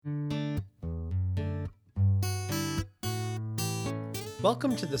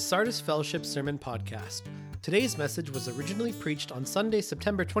Welcome to the Sardis Fellowship Sermon Podcast. Today's message was originally preached on Sunday,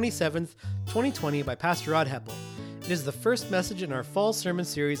 September 27th, 2020 by Pastor Rod Heppel. It is the first message in our fall sermon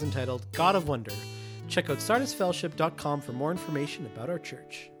series entitled God of Wonder. Check out sardisfellowship.com for more information about our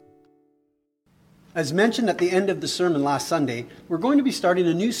church. As mentioned at the end of the sermon last Sunday, we're going to be starting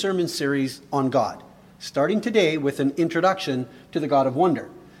a new sermon series on God, starting today with an introduction to the God of Wonder.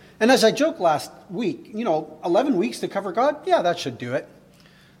 And as I joked last week, 11 weeks to cover God? Yeah, that should do it.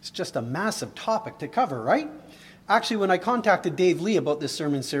 It's just a massive topic to cover, right? Actually, when I contacted Dave Lee about this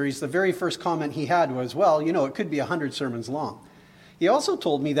sermon series, the very first comment he had was, it could be 100 sermons long. He also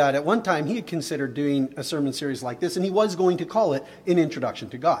told me that at one time he had considered doing a sermon series like this, and he was going to call it An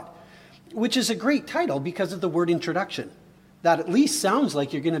Introduction to God, which is a great title because of the word introduction. That at least sounds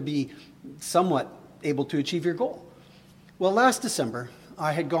like you're going to be somewhat able to achieve your goal. Well, last December,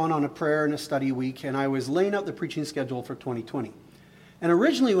 I had gone on a prayer and a study week, and I was laying out the preaching schedule for 2020. And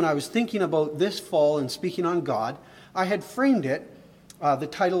originally, when I was thinking about this fall and speaking on God, I had framed it, the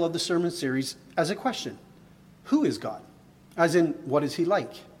title of the sermon series, as a question. Who is God? As in, what is he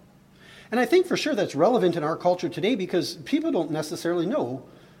like? And I think for sure that's relevant in our culture today because people don't necessarily know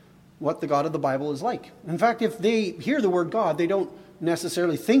what the God of the Bible is like. In fact, if they hear the word God, they don't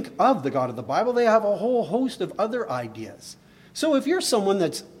necessarily think of the God of the Bible. They have a whole host of other ideas. So if you're someone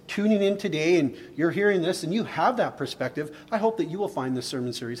that's tuning in today and you're hearing this and you have that perspective, I hope that you will find this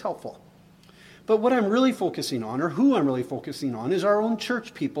sermon series helpful. But what I'm really focusing on, or who I'm really focusing on, is our own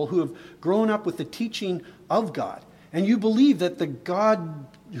church people who have grown up with the teaching of God. And you believe that the God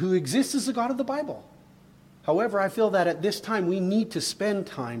who exists is the God of the Bible. However, I feel that at this time we need to spend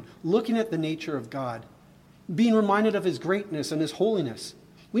time looking at the nature of God, being reminded of his greatness and his holiness.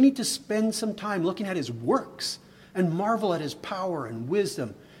 We need to spend some time looking at his works and marvel at his power and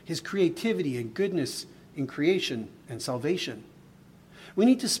wisdom, his creativity and goodness in creation and salvation. We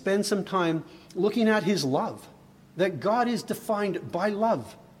need to spend some time looking at his love, that God is defined by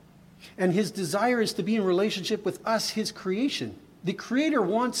love, and his desire is to be in relationship with us, his creation. The Creator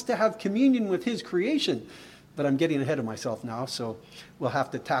wants to have communion with his creation, but I'm getting ahead of myself now, so we'll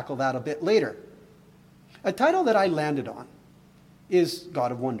have to tackle that a bit later. A title that I landed on is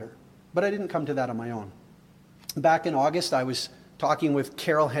God of Wonder, but I didn't come to that on my own. Back in August, I was talking with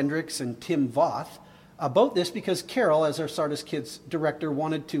Carol Hendricks and Tim Voth about this because Carol, as our Sardis Kids director,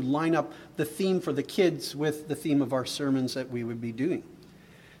 wanted to line up the theme for the kids with the theme of our sermons that we would be doing.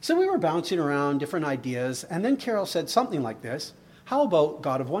 So we were bouncing around different ideas, and then Carol said something like this: how about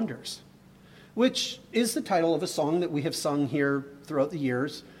God of Wonders? Which is the title of a song that we have sung here throughout the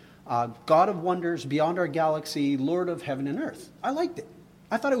years. God of Wonders, Beyond Our Galaxy, Lord of Heaven and Earth. I liked it.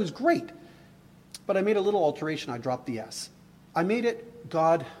 I thought it was great. But I made a little alteration. I dropped the S. I made it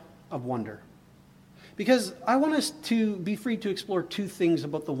God of Wonder. Because I want us to be free to explore two things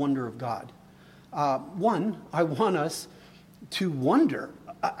about the wonder of God. One, I want us to wonder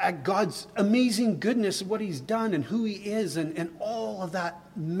at God's amazing goodness, what he's done and who he is and all of that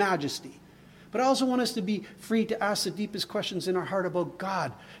majesty. But I also want us to be free to ask the deepest questions in our heart about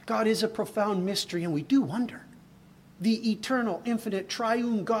God. God is a profound mystery, and we do wonder. The eternal, infinite,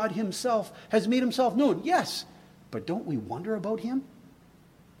 triune God himself has made himself known. Yes, but don't we wonder about him?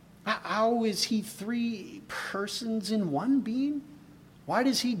 How is he three persons in one being? Why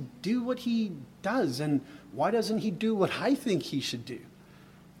does he do what he does? And why doesn't he do what I think he should do?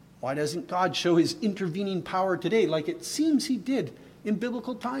 Why doesn't God show his intervening power today like it seems he did in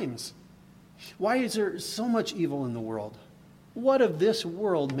biblical times? Why is there so much evil in the world? What of this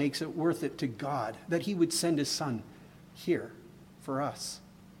world makes it worth it to God that he would send his son here for us?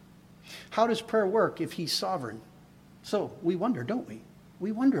 How does prayer work if he's sovereign? So we wonder, don't we?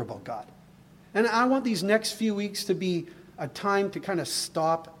 We wonder about God. And I want these next few weeks to be a time to kind of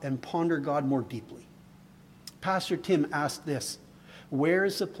stop and ponder God more deeply. Pastor Tim asked this: where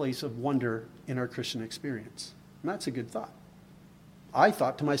is the place of wonder in our Christian experience? And that's a good thought. I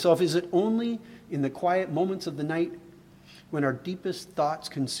thought to myself, is it only in the quiet moments of the night when our deepest thoughts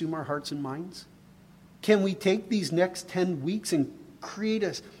consume our hearts and minds? Can we take these next 10 weeks and create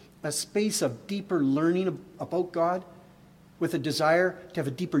a space of deeper learning about God with a desire to have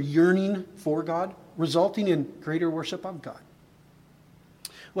a deeper yearning for God, resulting in greater worship of God?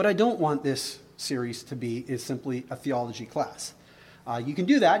 What I don't want this series to be is simply a theology class. You can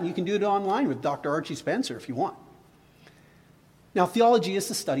do that, and you can do it online with Dr. Archie Spencer if you want. Now, theology is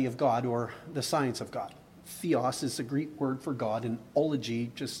the study of God, or the science of God. Theos is the Greek word for God, and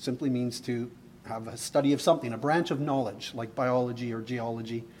ology just simply means to have a study of something, a branch of knowledge, like biology or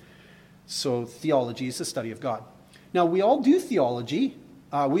geology. So theology is the study of God. Now, we all do theology.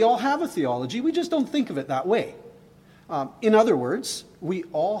 We all have a theology. We just don't think of it that way. In other words, we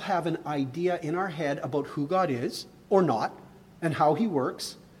all have an idea in our head about who God is or not and how he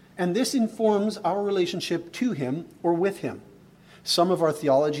works, and this informs our relationship to him or with him. Some of our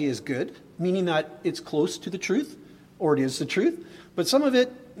theology is good, meaning that it's close to the truth, or it is the truth, but some of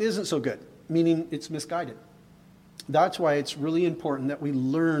it isn't so good, meaning it's misguided. That's why it's really important that we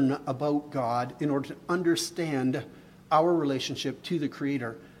learn about God in order to understand our relationship to the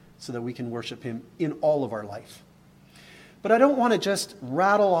Creator so that we can worship him in all of our life. But I don't want to just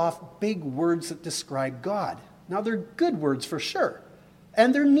rattle off big words that describe God. Now, they're good words for sure,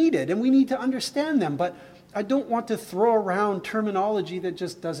 and they're needed, and we need to understand them, but I don't want to throw around terminology that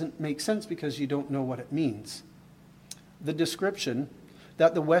just doesn't make sense because you don't know what it means. The description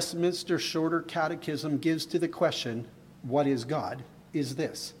that the Westminster Shorter Catechism gives to the question, what is God, is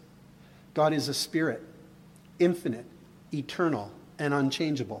this: God is a spirit, infinite, eternal, and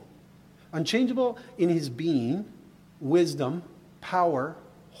unchangeable. Unchangeable in his being, wisdom, power,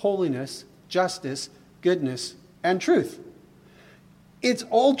 holiness, justice, goodness, and truth. It's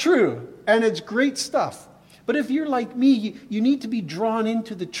all true, and it's great stuff. But if you're like me, you need to be drawn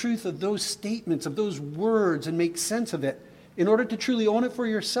into the truth of those statements, of those words, and make sense of it in order to truly own it for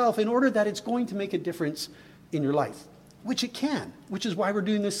yourself, in order that it's going to make a difference in your life, which it can, which is why we're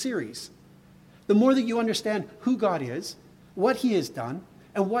doing this series. The more that you understand who God is, what he has done,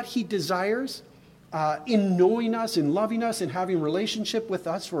 and what he desires in knowing us, in loving us, in having a relationship with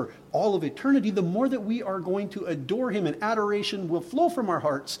us for all of eternity, the more that we are going to adore him, and adoration will flow from our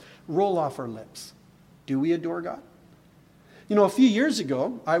hearts, roll off our lips. Do we adore God? You know, a few years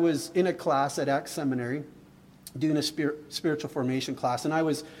ago, I was in a class at Acts Seminary doing a spiritual formation class, and I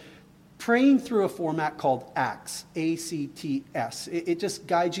was praying through a format called ACTS, A-C-T-S. It just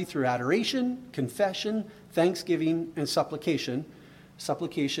guides you through adoration, confession, thanksgiving, and supplication.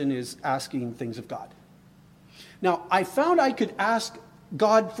 Supplication is asking things of God. Now, I found I could ask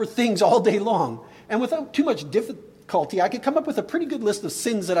God for things all day long, and without too much difficulty, I could come up with a pretty good list of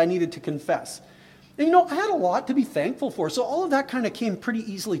sins that I needed to confess. And you know, I had a lot to be thankful for, so all of that kind of came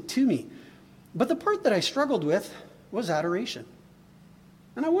pretty easily to me. But the part that I struggled with was adoration.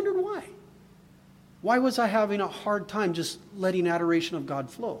 And I wondered why. Why was I having a hard time just letting adoration of God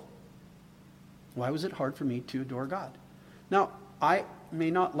flow? Why was it hard for me to adore God? Now, I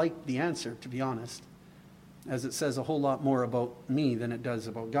may not like the answer, to be honest, as it says a whole lot more about me than it does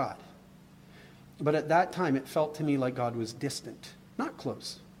about God. But at that time, it felt to me like God was distant, not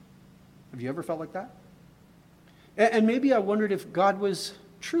close. Have you ever felt like that? And maybe I wondered if God was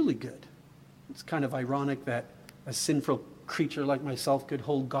truly good. It's kind of ironic that a sinful creature like myself could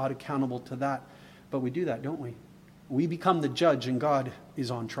hold God accountable to that. But we do that, don't we? We become the judge and God is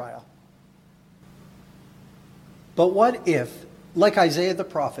on trial. But what if, like Isaiah the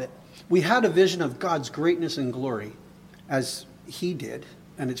prophet, we had a vision of God's greatness and glory, as he did,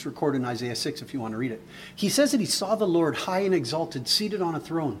 and it's recorded in Isaiah 6 if you want to read it. He says that he saw the Lord high and exalted, seated on a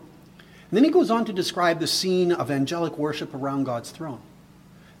throne. And then he goes on to describe the scene of angelic worship around God's throne.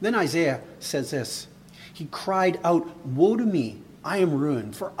 Then Isaiah says this: he cried out, "Woe to me, I am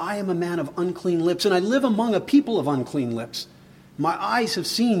ruined, for I am a man of unclean lips, and I live among a people of unclean lips. My eyes have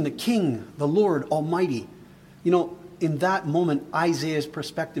seen the King, the Lord Almighty." You know, in that moment, Isaiah's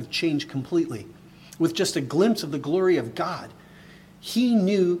perspective changed completely. With just a glimpse of the glory of God, he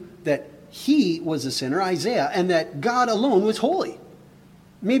knew that he was a sinner, Isaiah, and that God alone was holy.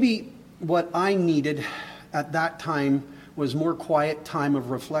 Maybe what I needed at that time was more quiet time of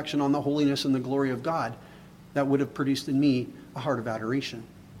reflection on the holiness and the glory of God that would have produced in me a heart of adoration.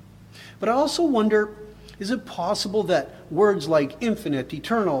 But I also wonder, is it possible that words like infinite,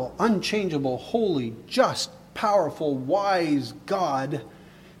 eternal, unchangeable, holy, just, powerful, wise God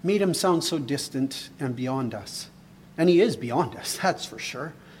made him sound so distant and beyond us? And he is beyond us, that's for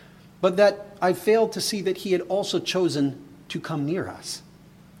sure. But that I failed to see that he had also chosen to come near us.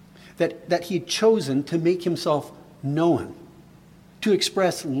 That he had chosen to make himself known, to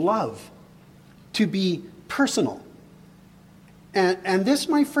express love, to be personal. And this,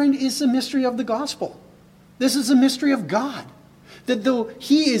 my friend, is the mystery of the gospel. This is the mystery of God. That though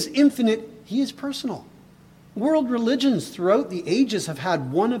he is infinite, he is personal. World religions throughout the ages have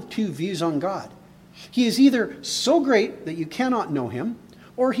had one of two views on God. He is either so great that you cannot know him,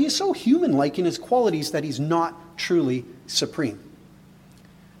 or he is so human-like in his qualities that he's not truly supreme.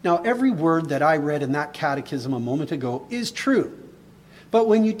 Now, every word that I read in that catechism a moment ago is true. But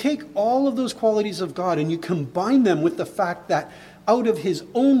when you take all of those qualities of God and you combine them with the fact that out of his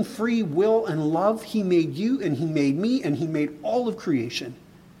own free will and love, he made you and he made me and he made all of creation.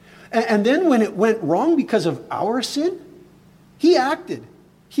 And then when it went wrong because of our sin, he acted.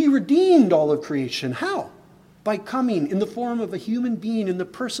 He redeemed all of creation. How? by coming in the form of a human being in the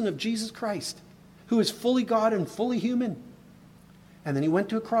person of Jesus Christ, who is fully God and fully human. And then he went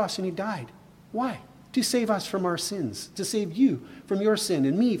to a cross and he died. Why? To save us from our sins, to save you from your sin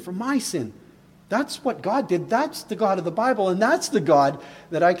and me from my sin. That's what God did. That's the God of the Bible, and that's the God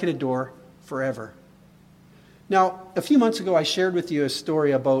that I can adore forever. Now, a few months ago, I shared with you a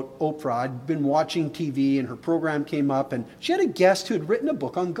story about Oprah. I'd been watching TV, and her program came up, and she had a guest who had written a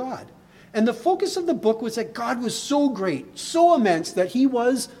book on God. And the focus of the book was that God was so great, so immense, that he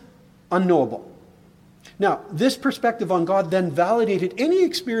was unknowable. Now, this perspective on God then validated any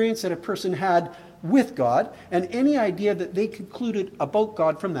experience that a person had with God and any idea that they concluded about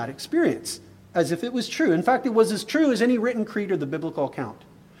God from that experience, as if it was true. In fact, it was as true as any written creed or the biblical account.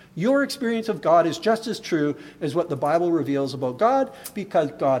 Your experience of God is just as true as what the Bible reveals about God, because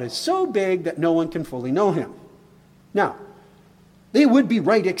God is so big that no one can fully know him. Now, they would be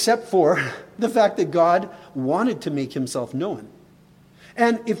right except for the fact that God wanted to make himself known.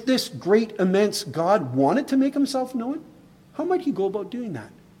 And if this great, immense God wanted to make himself known, how might he go about doing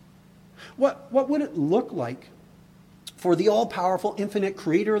that? What would it look like for the all-powerful, infinite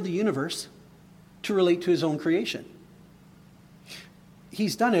creator of the universe to relate to his own creation?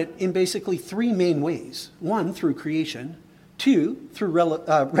 He's done it in basically three main ways. One, through creation. Two, through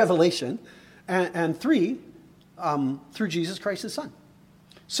revelation. And three, through Jesus Christ, his Son.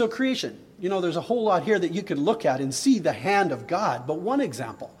 So creation. You know, there's a whole lot here that you could look at and see the hand of God. But one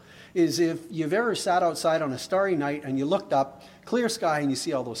example is if you've ever sat outside on a starry night and you looked up, clear sky, and you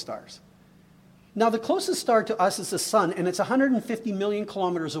see all those stars. Now, the closest star to us is the sun, and it's 150 million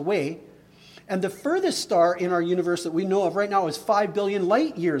kilometers away. And the furthest star in our universe that we know of right now is 5 billion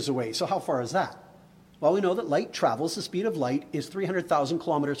light years away. So how far is that? Well, we know that light travels, the speed of light is 300,000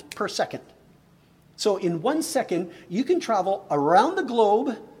 kilometers per second. So in 1 second, you can travel around the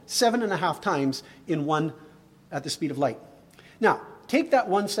globe 7.5 times at the speed of light. Now, take that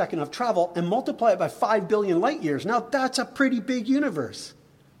 1 second of travel and multiply it by 5 billion light years. Now, that's a pretty big universe.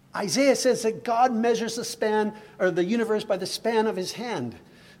 Isaiah says that God measures the universe by the span of his hand.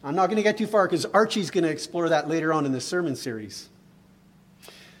 I'm not going to get too far because Archie's going to explore that later on in the sermon series.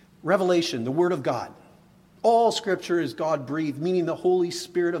 Revelation, the Word of God. All Scripture is God-breathed, meaning the Holy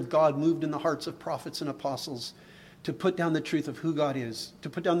Spirit of God moved in the hearts of prophets and apostles to put down the truth of who God is, to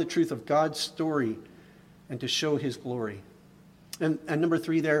put down the truth of God's story, and to show his glory. And number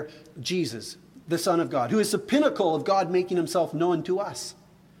 3 there, Jesus, the Son of God, who is the pinnacle of God making himself known to us.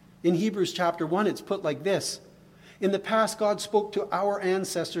 In Hebrews chapter 1, it's put like this. In the past, God spoke to our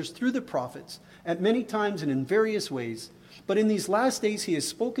ancestors through the prophets at many times and in various ways. But in these last days, he has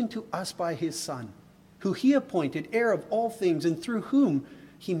spoken to us by his Son, who he appointed heir of all things and through whom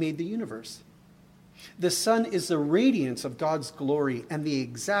he made the universe. The Son is the radiance of God's glory and the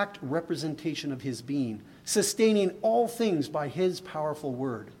exact representation of his being, sustaining all things by his powerful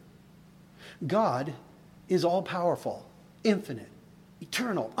word. God is all-powerful, infinite,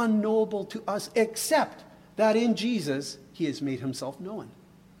 eternal, unknowable to us, except that in Jesus, he has made himself known.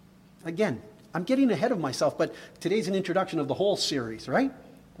 Again, I'm getting ahead of myself, but today's an introduction of the whole series, right?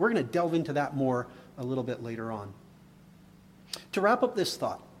 We're going to delve into that more a little bit later on. To wrap up this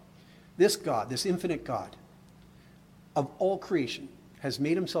thought, this God, this infinite God of all creation, has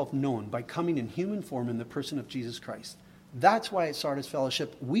made himself known by coming in human form in the person of Jesus Christ. That's why at Sardis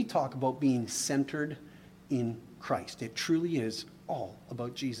Fellowship, we talk about being centered in Christ. It truly is all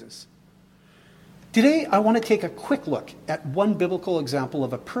about Jesus. Today, I want to take a quick look at one biblical example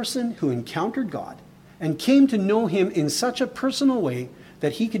of a person who encountered God and came to know him in such a personal way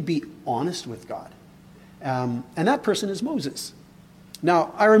that he could be honest with God. And that person is Moses.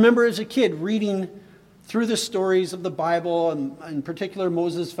 Now, I remember as a kid reading through the stories of the Bible, and in particular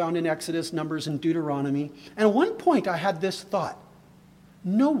Moses found in Exodus, Numbers, and Deuteronomy. And at one point I had this thought: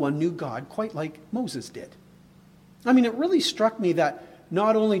 no one knew God quite like Moses did. I mean, it really struck me that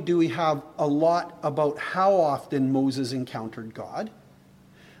not only do we have a lot about how often Moses encountered God,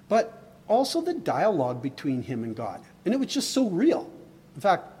 but also the dialogue between him and God. And it was just so real. In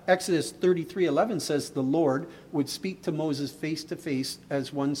fact, Exodus 33:11 says the Lord would speak to Moses face to face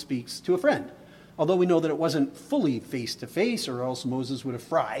as one speaks to a friend. Although we know that it wasn't fully face to face, or else Moses would have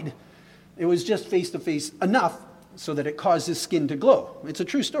fried. It was just face to face enough so that it caused his skin to glow. It's a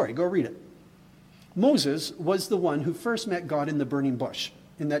true story. Go read it. Moses was the one who first met God in the burning bush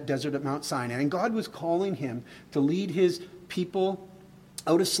in that desert at Mount Sinai. And God was calling him to lead his people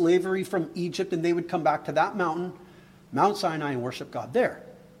out of slavery from Egypt, and they would come back to that mountain, Mount Sinai, and worship God there.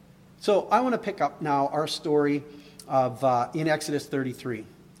 So I want to pick up now our story of in Exodus 33.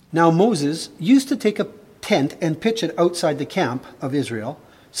 Now Moses used to take a tent and pitch it outside the camp of Israel,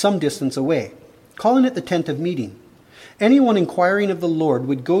 some distance away. calling it the tent of meeting. Anyone inquiring of the Lord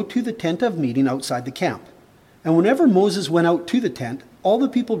would go to the tent of meeting outside the camp. And whenever Moses went out to the tent, all the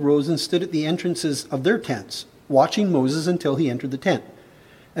people rose and stood at the entrances of their tents, watching Moses until he entered the tent.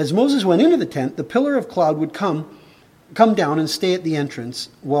 As Moses went into the tent, the pillar of cloud would come down and stay at the entrance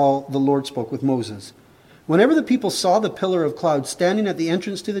while the Lord spoke with Moses. Whenever the people saw the pillar of cloud standing at the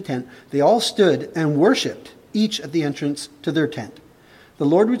entrance to the tent, they all stood and worshipped, each at the entrance to their tent. The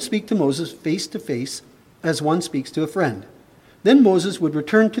Lord would speak to Moses face to face, as one speaks to a friend. Then Moses would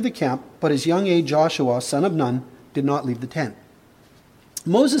return to the camp, but his young aide Joshua, son of Nun, did not leave the tent.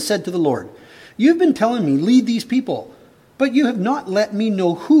 Moses said to the Lord, "You've been telling me, lead these people, but you have not let me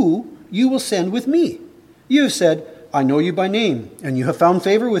know who you will send with me. You have said, I know you by name, and you have found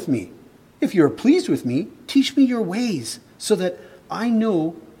favor with me. If you are pleased with me, teach me your ways, so that I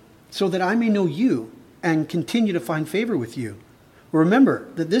may know you and continue to find favor with you. Remember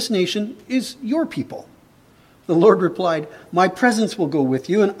that this nation is your people." The Lord replied, "My presence will go with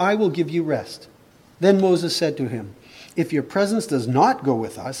you, and I will give you rest." Then Moses said to him, "If your presence does not go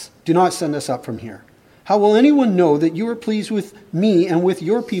with us, do not send us up from here. How will anyone know that you are pleased with me and with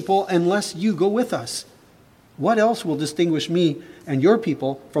your people unless you go with us? What else will distinguish me and your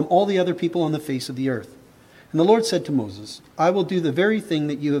people from all the other people on the face of the earth?" And the Lord said to Moses, "I will do the very thing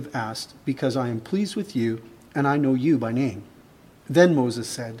that you have asked, because I am pleased with you, and I know you by name." Then Moses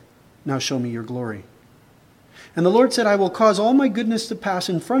said, "Now show me your glory." And the Lord said, "I will cause all my goodness to pass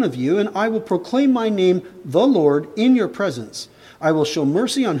in front of you, and I will proclaim my name, the Lord, in your presence. I will show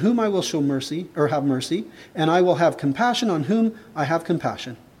mercy on whom I will show mercy, or have mercy, and I will have compassion on whom I have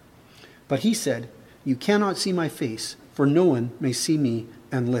compassion." But he said, "You cannot see my face, for no one may see me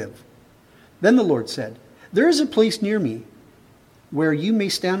and live." Then the Lord said, "There is a place near me where you may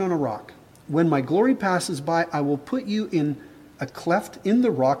stand on a rock. When my glory passes by, I will put you in a cleft in the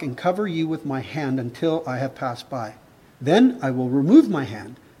rock and cover you with my hand until I have passed by. Then I will remove my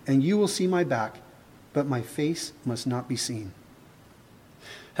hand, and you will see my back, but my face must not be seen."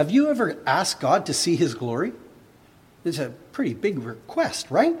 Have you ever asked God to see his glory? It's a pretty big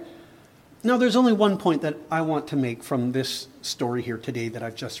request, right? Now, there's only one point that I want to make from this story here today that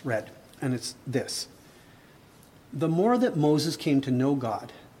I've just read, and it's this. The more that Moses came to know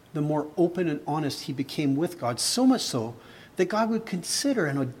God, the more open and honest he became with God, so much so that God would consider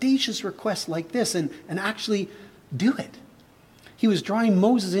an audacious request like this and actually do it. He was drawing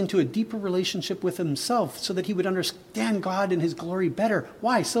Moses into a deeper relationship with himself so that he would understand God and his glory better.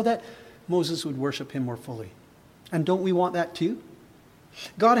 Why? So that Moses would worship him more fully. And don't we want that too?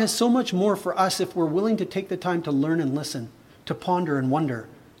 God has so much more for us if we're willing to take the time to learn and listen, to ponder and wonder,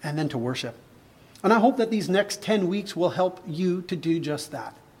 and then to worship. And I hope that these next 10 weeks will help you to do just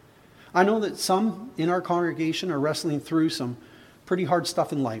that. I know that some in our congregation are wrestling through some pretty hard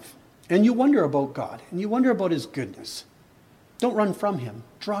stuff in life. And you wonder about God, and you wonder about his goodness. Don't run from him.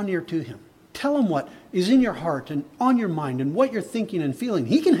 Draw near to him. Tell him what is in your heart and on your mind and what you're thinking and feeling.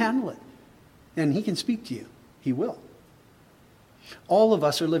 He can handle it. And he can speak to you. He will. All of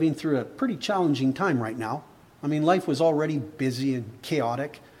us are living through a pretty challenging time right now. I mean, life was already busy and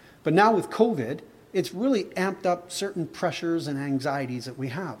chaotic. But now with COVID, it's really amped up certain pressures and anxieties that we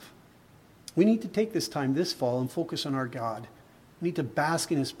have. We need to take this time this fall and focus on our God. We need to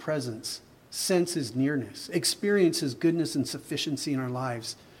bask in his presence, sense his nearness, experience his goodness and sufficiency in our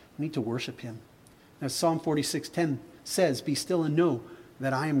lives. We need to worship him. As Psalm 46:10 says, "Be still and know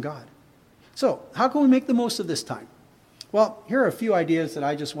that I am God." So, how can we make the most of this time? Well, here are a few ideas that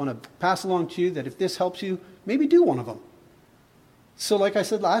I just want to pass along to you that if this helps you, maybe do one of them. So like I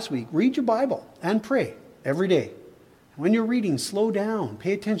said last week, read your Bible and pray every day. When you're reading, slow down.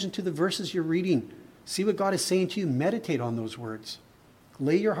 Pay attention to the verses you're reading. See what God is saying to you. Meditate on those words.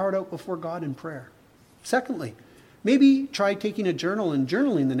 Lay your heart out before God in prayer. Secondly, maybe try taking a journal and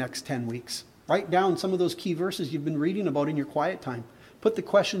journaling the next 10 weeks. Write down some of those key verses you've been reading about in your quiet time. Put the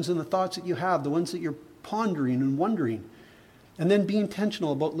questions and the thoughts that you have, the ones that you're pondering and wondering. And then be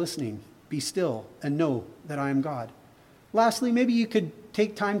intentional about listening. Be still and know that I am God. Lastly, maybe you could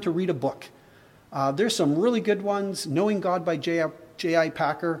take time to read a book. There's some really good ones. Knowing God by J.I.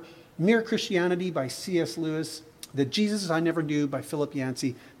 Packer, Mere Christianity by C.S. Lewis, The Jesus I Never Knew by Philip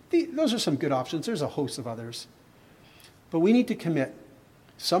Yancey. Those are some good options. There's a host of others. But we need to commit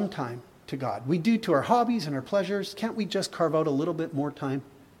some time to God. We do to our hobbies and our pleasures. Can't we just carve out a little bit more time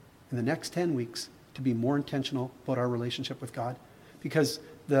in the next 10 weeks to be more intentional about our relationship with God? Because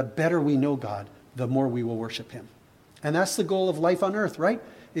the better we know God, the more we will worship him. And that's the goal of life on earth, right?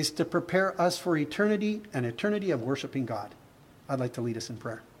 Is to prepare us for eternity, an eternity of worshiping God. I'd like to lead us in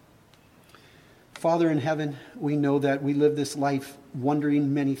prayer. Father in heaven, we know that we live this life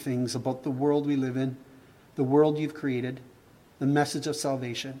wondering many things about the world we live in, the world you've created, the message of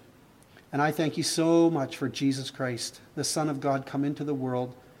salvation. And I thank you so much for Jesus Christ, the Son of God, come into the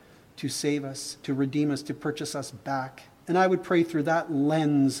world to save us, to redeem us, to purchase us back. And I would pray through that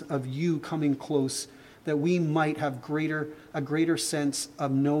lens of you coming close that we might have a greater sense of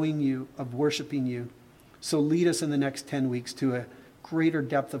knowing you, of worshiping you. So lead us in the next 10 weeks to a greater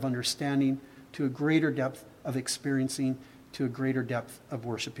depth of understanding, to a greater depth of experiencing, to a greater depth of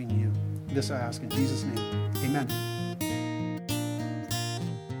worshiping you. This I ask in Jesus' name. Amen.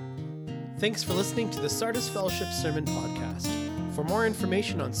 Thanks for listening to the Sardis Fellowship Sermon Podcast. For more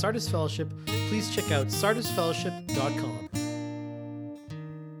information on Sardis Fellowship, please check out sardisfellowship.com.